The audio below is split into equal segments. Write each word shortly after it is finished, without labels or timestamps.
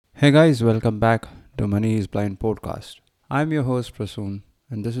Hey guys, welcome back to Money is Blind podcast. I'm your host Prasoon,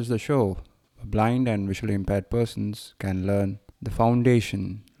 and this is the show where blind and visually impaired persons can learn the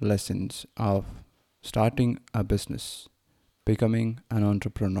foundation lessons of starting a business, becoming an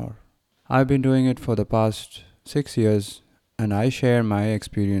entrepreneur. I've been doing it for the past 6 years, and I share my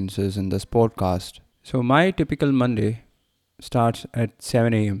experiences in this podcast. So, my typical Monday starts at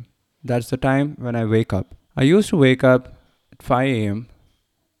 7 a.m. That's the time when I wake up. I used to wake up at 5 a.m.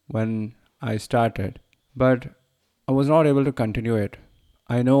 when I started, but I was not able to continue it.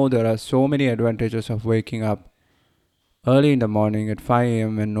 I know there are so many advantages of waking up early in the morning at 5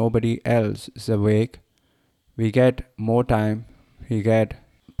 a.m. when nobody else is awake. We get more time, we get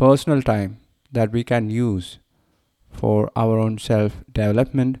personal time that we can use for our own self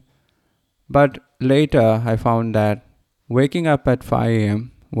development. But later I found that waking up at 5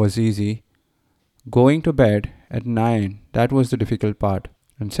 a.m. was easy, going to bed at 9, that was the difficult part.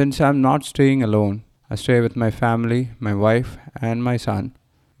 And since I'm not staying alone, I stay with my family, my wife, and my son.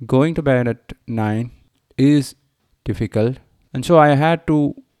 Going to bed at 9 is difficult, and so I had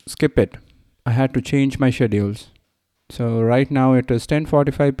to skip it. I had to change my schedules. So right now it is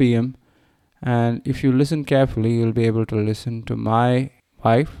 10:45 p.m. and if you listen carefully, you'll be able to listen to my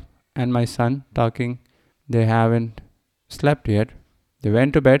wife and my son talking. They haven't slept yet. They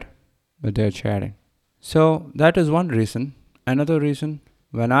went to bed, but they're chatting. So that is one reason. Another reason,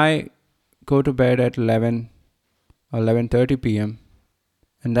 when I go to bed at 11 or 11:30 p.m.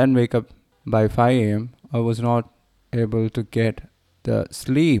 and then wake up by 5 a.m., I was not able to get the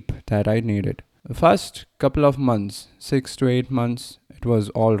sleep that I needed. The first couple of months, 6 to 8 months, it was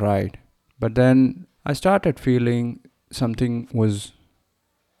all right. But then I started feeling something was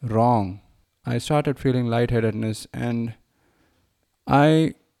wrong. I started feeling lightheadedness and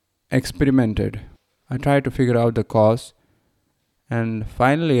I experimented. I tried to figure out the cause, and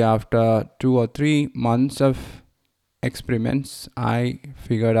finally, after 2 or 3 months of experiments, I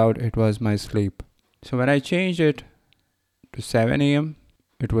figured out it was my sleep. So when I changed it to 7 a.m.,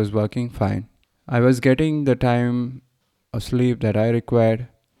 it was working fine. I was getting the time of sleep that I required.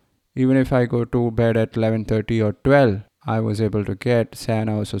 Even if I go to bed at 11:30 or 12, I was able to get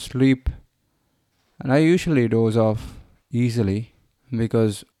 7 hours of sleep. And I usually doze off easily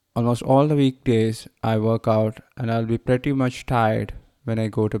because almost all the weekdays I work out and I'll be pretty much tired when I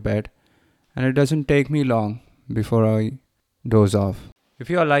go to bed, and it doesn't take me long before I doze off.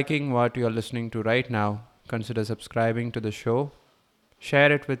 If you are liking what you are listening to right now, consider subscribing to the show.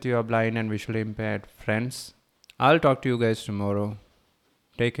 Share it with your blind and visually impaired friends. I'll talk to you guys tomorrow.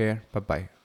 Take care. Bye bye.